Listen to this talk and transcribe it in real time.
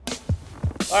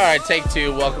All right, take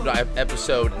two. Welcome to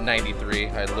episode 93.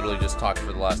 I literally just talked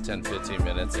for the last 10, 15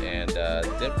 minutes and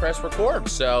didn't press record.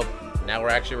 So now we're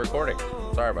actually recording.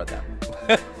 Sorry about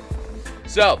that.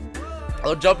 So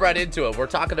I'll jump right into it. We're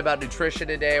talking about nutrition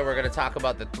today. We're going to talk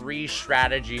about the 3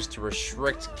 strategies to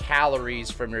restrict calories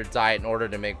from your diet in order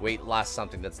to make weight loss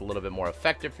something that's a little bit more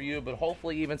effective for you, but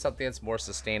hopefully even something that's more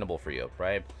sustainable for you,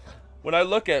 right? When I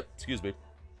look at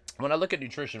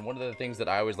nutrition, one of the things that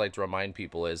I always like to remind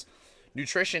people is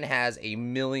nutrition has a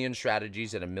million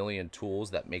strategies and a million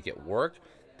tools that make it work.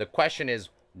 The question is,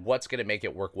 what's going to make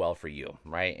it work well for you,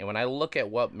 right? And when I look at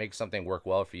what makes something work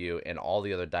well for you and all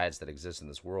the other diets that exist in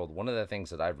this world, one of the things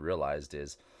that I've realized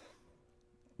is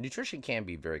nutrition can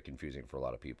be very confusing for a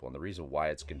lot of people. And the reason why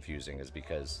it's confusing is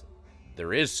because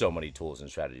there is so many tools and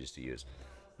strategies to use.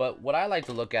 But what I like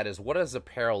to look at is what is the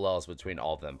parallels between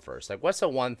all of them first? Like, what's the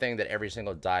one thing that every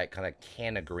single diet kind of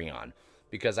can agree on?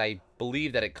 Because I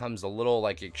believe that it comes a little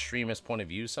like extremist point of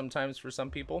view sometimes for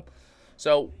some people.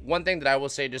 So one thing that I will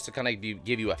say, just to kind of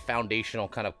give you a foundational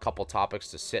kind of couple topics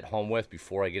to sit home with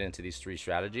before I get into these 3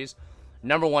 strategies.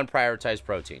 Number 1, prioritize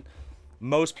protein.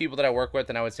 Most people that I work with,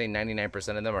 and I would say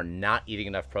 99% of them, are not eating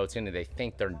enough protein, and they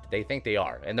think they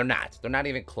are, and they're not. They're not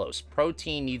even close.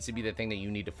 Protein needs to be the thing that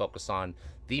you need to focus on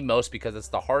the most because it's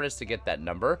the hardest to get that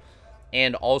number.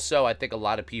 And also, I think a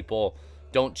lot of people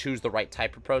don't choose the right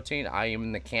type of protein. I am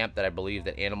in the camp that I believe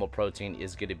that animal protein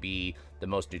is going to be the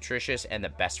most nutritious and the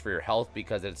best for your health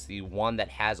because it's the one that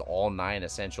has all 9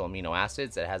 essential amino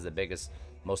acids. It has the biggest,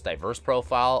 most diverse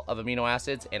profile of amino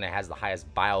acids, and it has the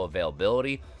highest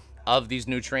bioavailability of these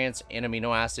nutrients and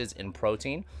amino acids in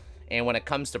protein. And when it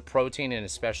comes to protein, and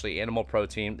especially animal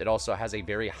protein, it also has a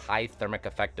very high thermic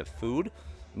effect of food,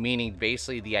 meaning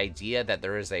basically the idea that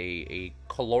there is a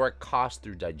caloric cost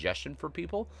through digestion for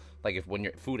people. Like when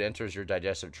your food enters your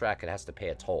digestive tract, it has to pay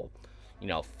a toll. You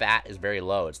know, fat is very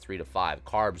low. It's 3 to 5.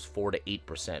 Carbs, 4 to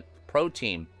 8%.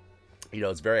 Protein,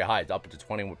 it's very high. It's up to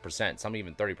 21%, some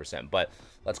even 30%. But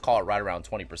let's call it right around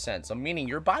 20%. So meaning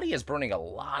your body is burning a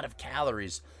lot of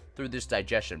calories through this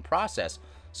digestion process.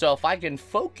 So if I can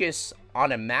focus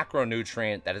on a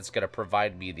macronutrient that it's going to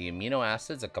provide me the amino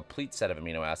acids, a complete set of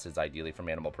amino acids, ideally from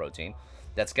animal protein,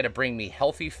 that's going to bring me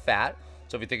healthy fat.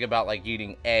 So if you think about like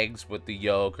eating eggs with the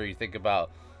yolk, or you think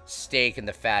about steak and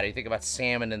the fat, or you think about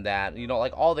salmon and that,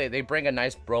 like all they bring a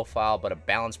nice profile, but a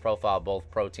balanced profile of both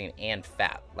protein and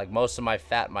fat. Like most of my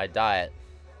fat in my diet,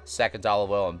 second to olive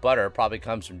oil and butter, probably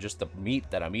comes from just the meat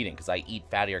that I'm eating because I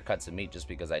eat fattier cuts of meat just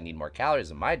because I need more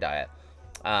calories in my diet.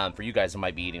 For you guys, it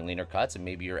might be eating leaner cuts and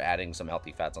maybe you're adding some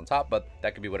healthy fats on top, but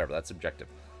that could be whatever. That's subjective.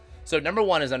 So number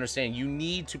 1 is understanding you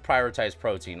need to prioritize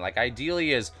protein. Like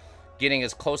ideally is getting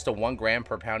as close to 1 gram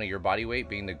per pound of your body weight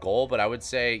being the goal. But I would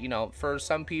say, for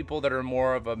some people that are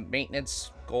more of a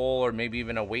maintenance goal, or maybe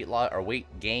even a weight loss or weight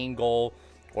gain goal,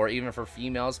 or even for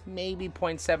females, maybe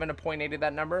 0.7 to 0.8 of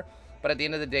that number. But at the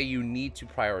end of the day, you need to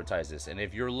prioritize this. And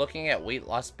if you're looking at weight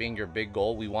loss being your big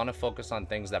goal, we want to focus on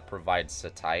things that provide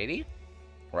satiety,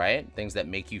 right? Things that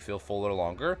make you feel fuller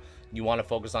longer. You want to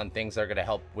focus on things that are going to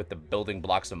help with the building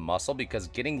blocks of muscle, because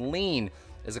getting lean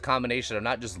is a combination of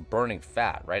not just burning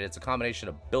fat, right? It's a combination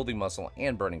of building muscle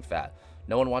and burning fat.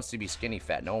 No one wants to be skinny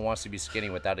fat. No one wants to be skinny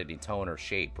without any tone or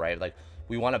shape, right? Like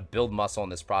we want to build muscle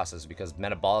in this process because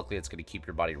metabolically it's going to keep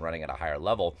your body running at a higher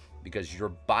level, because your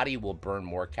body will burn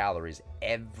more calories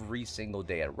every single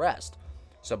day at rest.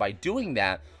 So by doing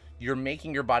that, you're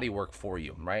making your body work for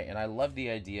you, right? And I love the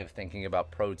idea of thinking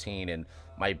about protein and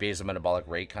my basal metabolic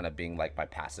rate kind of being like my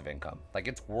passive income. Like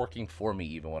it's working for me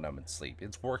even when I'm in sleep.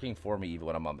 It's working for me even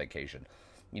when I'm on vacation.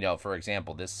 For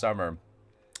example, this summer,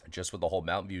 just with the whole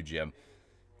Mountain View gym,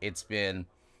 it's been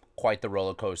quite the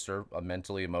roller coaster,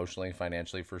 mentally, emotionally,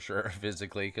 financially for sure,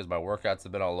 physically, because my workouts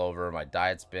have been all over. My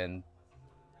diet's been,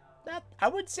 I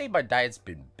would say my diet's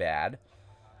been bad.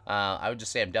 I would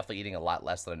just say I'm definitely eating a lot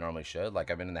less than I normally should. Like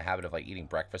I've been in the habit of like eating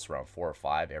breakfast around 4 or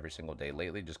 5 every single day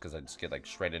lately, just because I just get like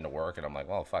straight into work and I'm like,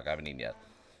 well, fuck, I haven't eaten yet.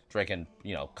 Drinking,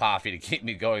 coffee to keep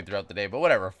me going throughout the day, but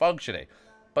whatever, functioning.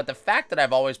 But the fact that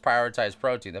I've always prioritized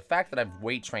protein, the fact that I've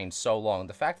weight trained so long,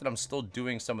 the fact that I'm still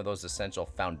doing some of those essential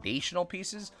foundational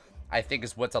pieces, I think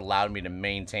is what's allowed me to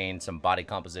maintain some body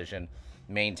composition,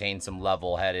 maintain some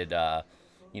level-headed,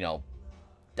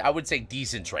 I would say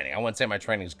decent training. I wouldn't say my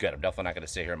training is good. I'm definitely not going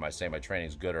to sit here and say my training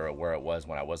is good or where it was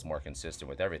when I was more consistent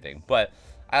with everything. But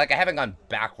I haven't gone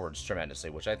backwards tremendously,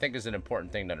 which I think is an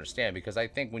important thing to understand, because I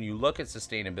think when you look at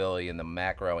sustainability in the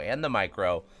macro and the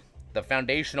micro, the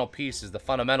foundational pieces, the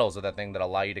fundamentals of that thing that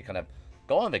allow you to kind of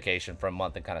go on vacation for a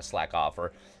month and kind of slack off,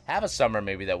 or have a summer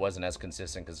maybe that wasn't as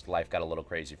consistent because life got a little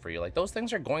crazy for you. Like, those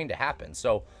things are going to happen.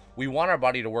 So we want our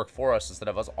body to work for us instead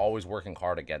of us always working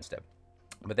hard against it.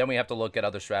 But then we have to look at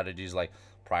other strategies like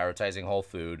prioritizing whole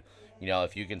food. You know,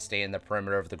 if you can stay in the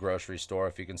perimeter of the grocery store,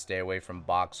 if you can stay away from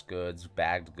boxed goods,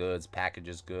 bagged goods,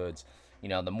 packages goods, you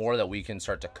know, the more that we can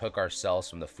start to cook ourselves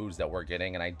from the foods that we're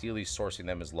getting, and ideally sourcing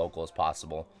them as local as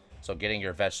possible. So getting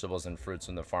your vegetables and fruits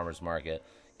from the farmer's market,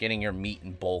 getting your meat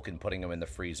in bulk and putting them in the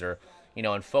freezer, you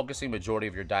know, and focusing majority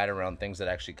of your diet around things that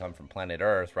actually come from planet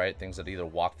Earth, right? Things that either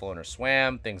walk, flown, or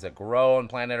swam, things that grow on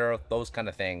planet Earth, those kind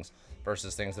of things,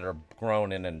 versus things that are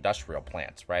grown in industrial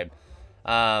plants, right?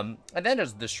 And then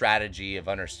there's the strategy of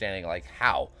understanding, like,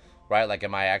 how, right? Like,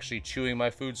 am I actually chewing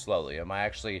my food slowly? Am I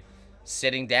actually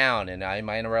sitting down, and am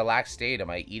I in a relaxed state?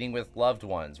 Am I eating with loved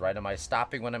ones, right? Am I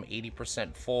stopping when I'm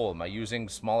 80% full? Am I using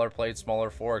smaller plates, smaller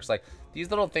forks? Like,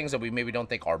 these little things that we maybe don't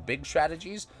think are big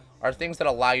strategies are things that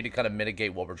allow you to kind of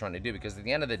mitigate what we're trying to do. Because at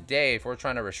the end of the day, if we're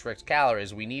trying to restrict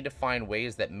calories, we need to find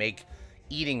ways that make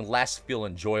eating less feel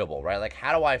enjoyable, right? Like,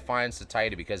 how do I find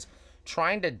satiety? Because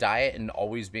trying to diet and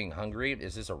always being hungry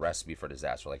is just a recipe for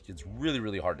disaster. Like, it's really,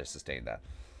 really hard to sustain that.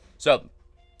 So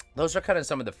those are kind of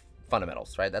some of the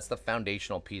fundamentals, right? That's the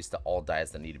foundational piece to all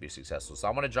diets that need to be successful. So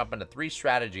I want to jump into 3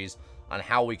 strategies on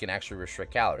how we can actually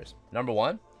restrict calories. Number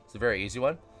 1, it's a very easy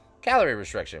one, calorie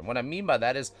restriction. What I mean by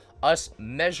that is us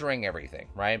measuring everything,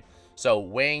 right? So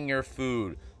weighing your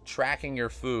food, tracking your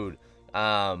food,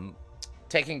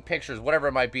 taking pictures, whatever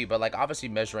it might be, but like obviously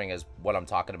measuring is what I'm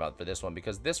talking about for this one,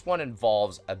 because this one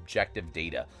involves objective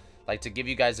data. Like, to give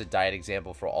you guys a diet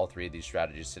example for all 3 of these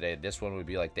strategies today, this one would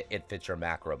be like the it fits your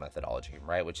macro methodology,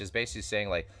 right? Which is basically saying,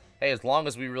 like, hey, as long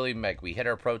as we really we hit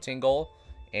our protein goal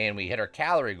and we hit our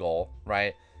calorie goal,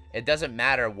 right? It doesn't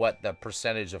matter what the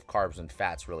percentage of carbs and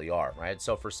fats really are, right?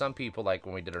 So for some people, like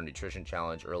when we did our nutrition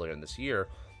challenge earlier in this year,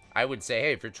 I would say,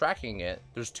 hey, if you're tracking it,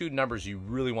 there's 2 numbers you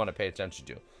really want to pay attention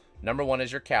to. Number 1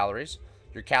 is your calories.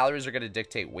 Your calories are going to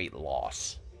dictate weight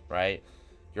loss, right?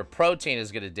 Your protein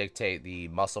is going to dictate the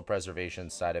muscle preservation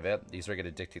side of it. These are going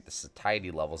to dictate the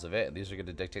satiety levels of it. And these are going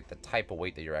to dictate the type of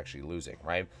weight that you're actually losing,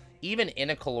 right? Even in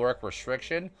a caloric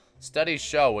restriction, studies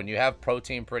show when you have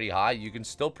protein pretty high, you can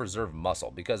still preserve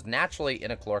muscle, because naturally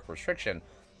in a caloric restriction,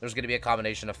 there's going to be a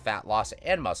combination of fat loss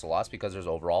and muscle loss because there's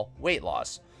overall weight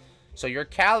loss. So your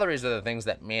calories are the things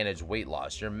that manage weight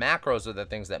loss. Your macros are the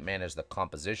things that manage the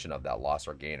composition of that loss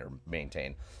or gain or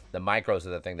maintain. The micros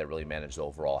are the thing that really manage the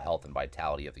overall health and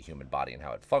vitality of the human body and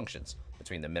how it functions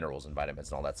between the minerals and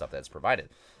vitamins and all that stuff that's provided.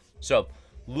 So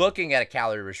looking at a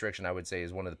calorie restriction, I would say,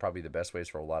 is one of probably the best ways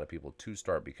for a lot of people to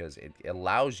start, because it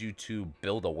allows you to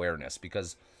build awareness.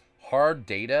 Because hard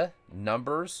data,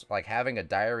 numbers, like having a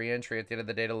diary entry at the end of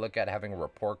the day to look at, having a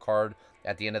report card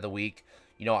at the end of the week,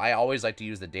 you know, I always like to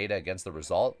use the data against the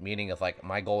result, meaning if like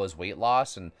my goal is weight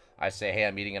loss and I say, hey,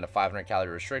 I'm eating in a 500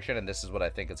 calorie restriction and this is what I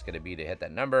think it's going to be to hit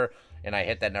that number, and I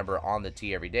hit that number on the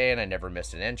T every day and I never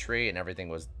missed an entry and everything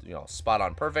was, you know, spot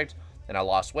on perfect and I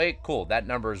lost weight, cool, that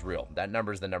number is real. That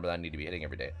number is the number that I need to be hitting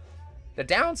every day. The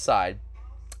downside,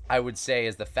 I would say,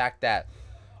 is the fact that,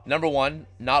 number 1,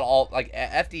 not all, like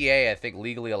FDA, I think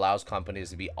legally allows companies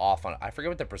to be off on, I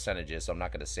forget what the percentage is, so I'm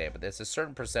not going to say it, but there's a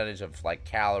certain percentage of like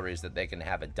calories that they can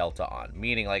have a delta on.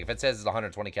 Meaning, like if it says it's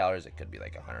 120 calories, it could be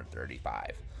like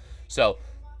 135. So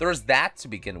there's that to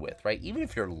begin with, right? Even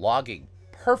if you're logging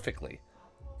perfectly,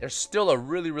 there's still a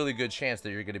really, really good chance that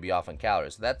you're going to be off on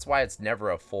calories. So that's why it's never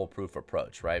a foolproof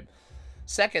approach, right?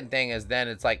 Second thing is then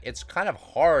it's like, it's kind of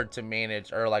hard to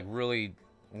manage, or like really,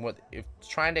 if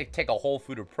trying to take a whole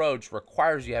food approach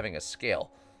requires you having a scale.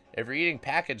 If you're eating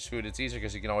packaged food, it's easier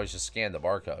because you can always just scan the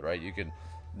barcode, right?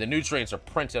 The nutrients are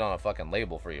printed on a fucking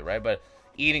label for you, right? But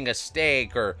eating a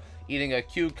steak or eating a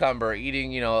cucumber,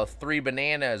 eating, 3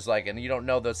 bananas, like, and you don't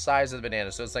know the size of the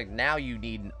banana. So it's like now you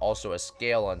need also a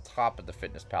scale on top of the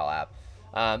FitnessPal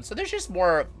app. So there's just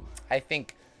more, I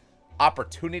think,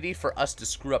 opportunity for us to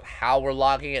screw up how we're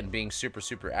logging it and being super,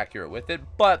 super accurate with it.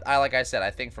 But like I said, I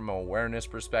think from an awareness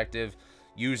perspective,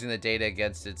 using the data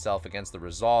against itself, against the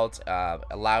results,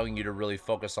 allowing you to really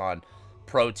focus on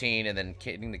protein and then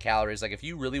hitting the calories. Like if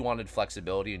you really wanted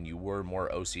flexibility and you were more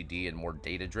OCD and more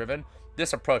data driven,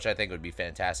 this approach I think would be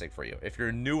fantastic for you. If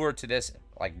you're newer to this,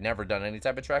 like never done any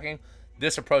type of tracking,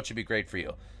 this approach would be great for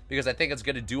you, because I think it's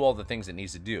going to do all the things it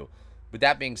needs to do. With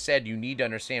that being said, you need to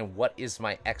understand, what is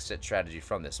my exit strategy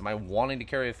from this? Am I wanting to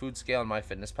carry a food scale on my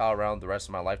FitnessPal around the rest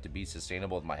of my life to be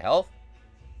sustainable with my health?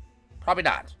 Probably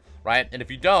not, right? And if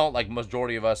you don't, like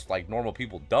majority of us, like normal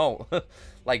people don't,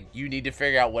 like you need to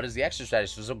figure out what is the exit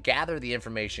strategy. So gather the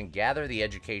information, gather the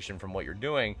education from what you're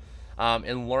doing,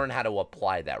 and learn how to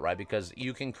apply that, right? Because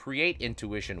you can create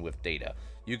intuition with data.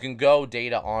 You can go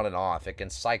data on and off. It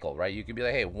can cycle, right? You can be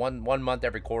like, hey, one month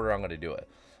every quarter, I'm going to do it.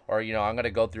 Or, I'm going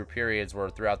to go through periods where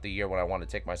throughout the year when I want to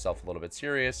take myself a little bit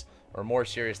serious or more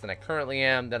serious than I currently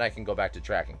am, then I can go back to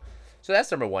tracking. So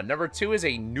that's number one. Number two is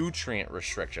a nutrient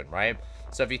restriction, right?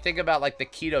 So if you think about like the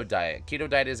keto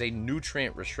diet is a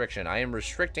nutrient restriction. I am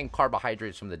restricting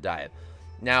carbohydrates from the diet.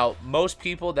 Now, most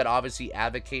people that obviously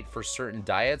advocate for certain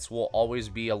diets will always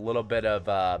be a little bit of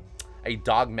a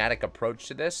dogmatic approach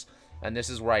to this. And this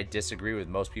is where I disagree with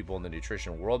most people in the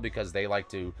nutrition world, because they like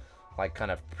to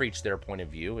kind of preach their point of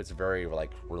view. It's very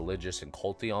like religious and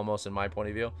culty almost in my point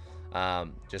of view,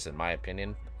 just in my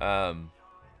opinion.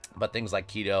 But things like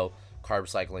keto, carb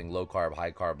cycling, low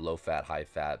carb, low fat, high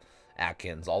fat,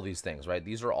 Atkins, all these things, right?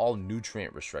 These are all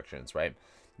nutrient restrictions, right?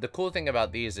 The cool thing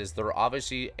about these is they're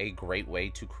obviously a great way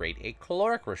to create a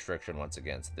caloric restriction once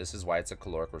again. So this is why it's a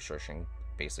caloric restriction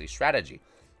basically strategy.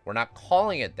 We're not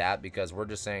calling it that because we're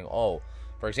just saying, oh,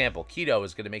 for example, keto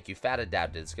is going to make you fat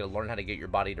adapted. It's going to learn how to get your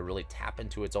body to really tap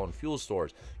into its own fuel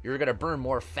stores. You're going to burn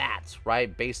more fats,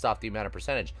 right, based off the amount of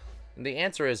percentage. And the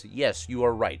answer is yes, you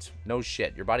are right. No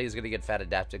shit. Your body is going to get fat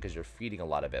adapted because you're feeding a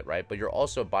lot of it, right? But your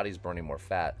body's burning more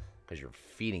fat because you're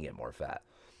feeding it more fat.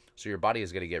 So your body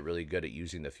is going to get really good at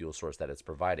using the fuel source that it's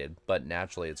provided, but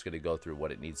naturally it's going to go through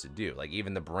what it needs to do. Like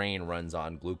even the brain runs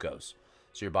on glucose.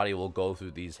 So your body will go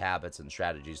through these habits and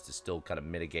strategies to still kind of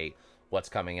mitigate what's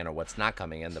coming in or what's not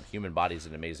coming in. The human body is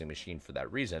an amazing machine for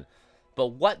that reason. But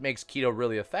what makes keto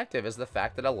really effective is the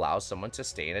fact that it allows someone to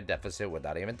stay in a deficit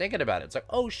without even thinking about it. It's like,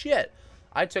 oh shit,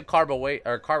 I took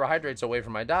carbohydrates away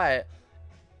from my diet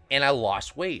and I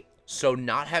lost weight. So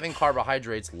not having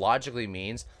carbohydrates logically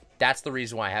means that's the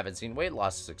reason why I haven't seen weight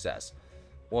loss success.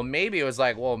 Well, maybe it was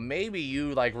like, well, maybe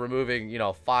you like removing,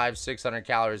 500-600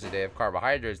 calories a day of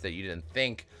carbohydrates that you didn't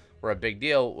think were a big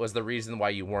deal was the reason why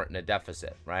you weren't in a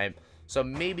deficit, right? So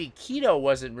maybe keto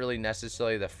wasn't really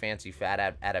necessarily the fancy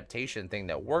fat adaptation thing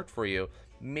that worked for you.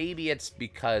 Maybe it's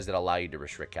because it allowed you to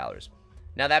restrict calories.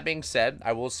 Now, that being said,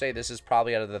 I will say this is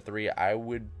probably out of the three, I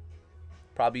would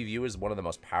probably view as one of the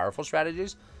most powerful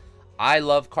strategies. I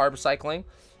love carb cycling.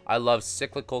 I love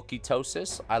cyclical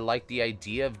ketosis. I like the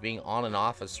idea of being on and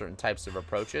off of certain types of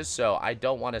approaches. So I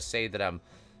don't want to say that I'm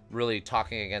really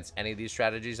talking against any of these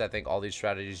strategies. I think all these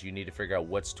strategies, you need to figure out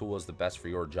which tool is the best for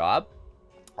your job.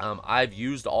 I've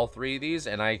used all three of these,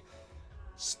 and I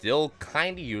still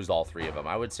kind of used all three of them.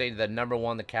 I would say the number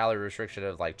one, the calorie restriction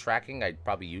of like tracking, I'd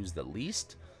probably use the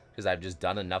least because I've just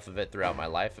done enough of it throughout my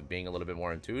life of being a little bit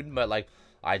more in tune. But like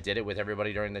I did it with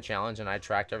everybody during the challenge, and I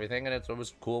tracked everything, and it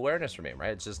was cool awareness for me,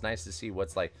 right? It's just nice to see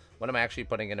what am I actually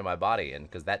putting into my body, and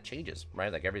because that changes,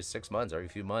 right? Like every 6 months, every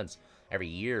few months, every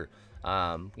year,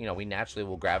 we naturally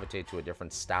will gravitate to a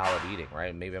different style of eating,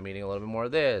 right? Maybe I'm eating a little bit more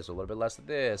of this, a little bit less of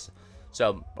this,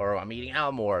 or I'm eating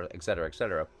out more, et cetera, et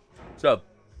cetera. So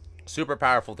super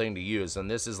powerful thing to use.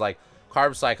 And this is like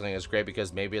carb cycling is great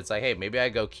because maybe it's like, hey, maybe I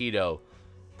go keto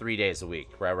 3 days a week,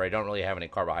 right, where I don't really have any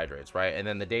carbohydrates, right? And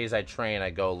then the days I train, I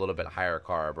go a little bit higher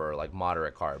carb or like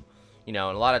moderate carb, and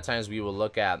a lot of times we will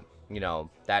look at,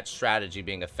 that strategy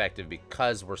being effective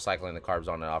because we're cycling the carbs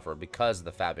on and off or because of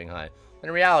the fat being high. And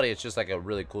in reality, it's just like a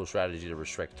really cool strategy to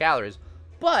restrict calories,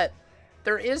 but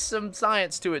there is some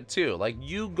science to it too. Like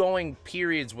you going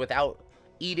periods without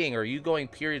eating or you going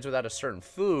periods without a certain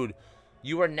food,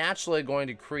 you are naturally going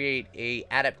to create a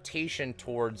adaptation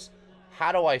towards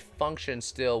how do I function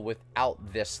still without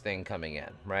this thing coming in,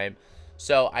 right?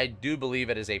 So I do believe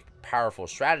it is a powerful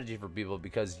strategy for people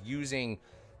because using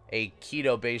a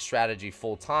keto-based strategy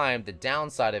full-time, the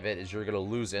downside of it is you're going to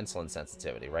lose insulin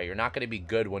sensitivity, right? You're not going to be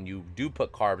good when you do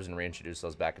put carbs and reintroduce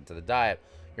those back into the diet.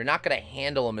 You're not going to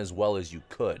handle them as well as you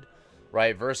could,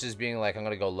 right? Versus being like, I'm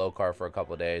going to go low carb for a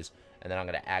couple of days, and then I'm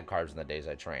going to add carbs in the days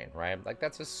I train, right? Like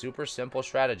that's a super simple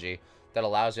strategy that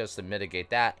allows us to mitigate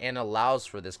that and allows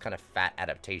for this kind of fat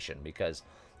adaptation because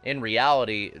in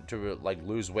reality, to like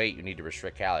lose weight, you need to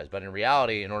restrict calories. But in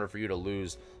reality, in order for you to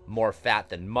lose more fat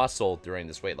than muscle during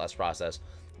this weight loss process,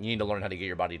 you need to learn how to get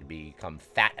your body to become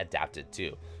fat adapted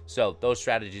too. So those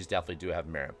strategies definitely do have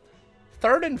merit.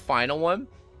 Third and final one,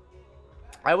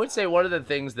 I would say one of the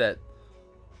things that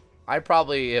I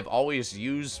probably have always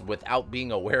used without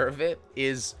being aware of it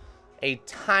is a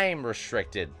time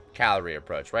restricted calorie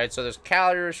approach, right? So there's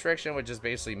calorie restriction, which is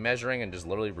basically measuring and just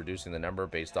literally reducing the number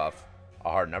based off a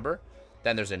hard number.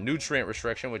 Then there's a nutrient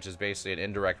restriction, which is basically an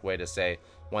indirect way to say,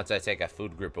 once I take a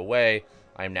food group away,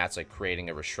 I'm naturally creating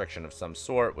a restriction of some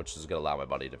sort, which is going to allow my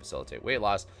body to facilitate weight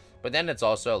loss. But then it's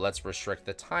also, let's restrict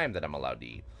the time that I'm allowed to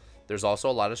eat. There's also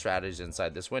a lot of strategies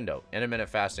inside this window. Intermittent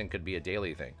fasting could be a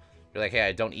daily thing. You're like, hey,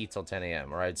 I don't eat till 10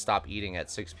 a.m. or I'd stop eating at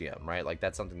 6 p.m., right? Like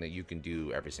that's something that you can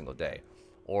do every single day.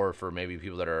 Or for maybe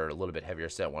people that are a little bit heavier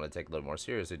set, want to take a little more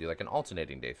serious, they do like an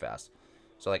alternating day fast.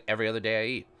 So like every other day I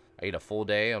eat. I eat a full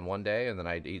day on one day, and then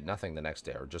I eat nothing the next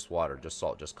day, or just water, just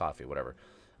salt, just coffee, whatever.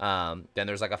 Then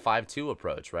there's like a 5-2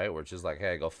 approach, right? Which is like,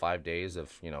 hey, I go 5 days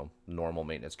of, normal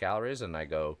maintenance calories, and I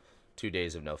go 2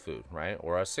 days of no food, right?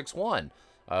 Or a 6-1,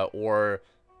 or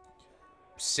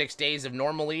 6 days of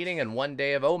normal eating and 1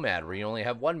 day of OMAD, where you only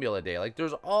have one meal a day. Like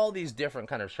there's all these different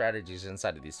kind of strategies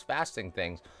inside of these fasting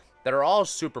things that are all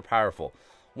super powerful.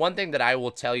 One thing that I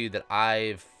will tell you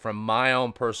that from my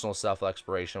own personal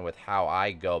self-exploration with how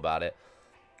I go about it,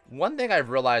 one thing I've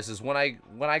realized is when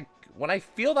I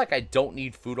feel like I don't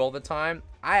need food all the time,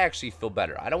 I actually feel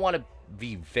better. I don't want to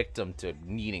be victim to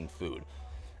needing food.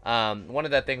 One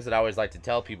of the things that I always like to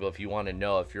tell people, if you want to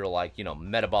know if you're like,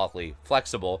 metabolically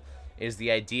flexible, is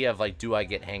the idea of like, do I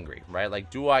get hangry, right?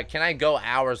 Like, can I go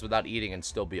hours without eating and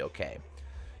still be okay?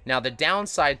 Now, the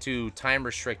downside to time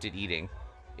restricted eating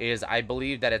is I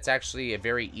believe that it's actually a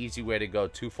very easy way to go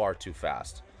too far too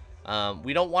fast.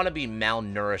 We don't want to be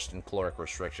malnourished in caloric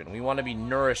restriction. We want to be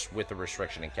nourished with the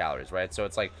restriction in calories, right? So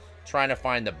it's like trying to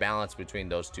find the balance between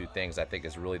those two things, I think,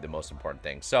 is really the most important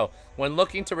thing. So when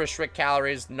looking to restrict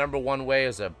calories, number one way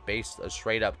is a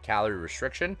straight up calorie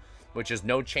restriction, which is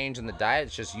no change in the diet.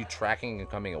 It's just you tracking and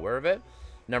becoming aware of it.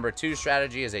 Number two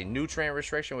strategy is a nutrient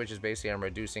restriction, which is basically I'm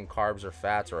reducing carbs or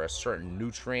fats or a certain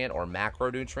nutrient or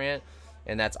macronutrient.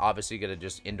 And that's obviously going to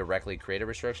just indirectly create a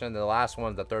restriction. And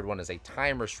the third one is a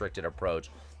time restricted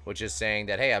approach, which is saying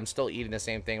that, hey, I'm still eating the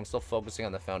same thing. I'm still focusing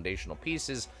on the foundational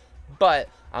pieces, but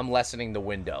I'm lessening the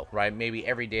window, right? Maybe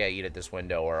every day I eat at this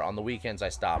window, or on the weekends I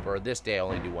stop, or this day I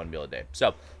only do one meal a day.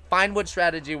 So find what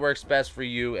strategy works best for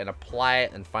you and apply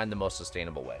it and find the most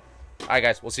sustainable way. All right,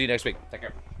 guys, we'll see you next week. Take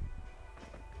care.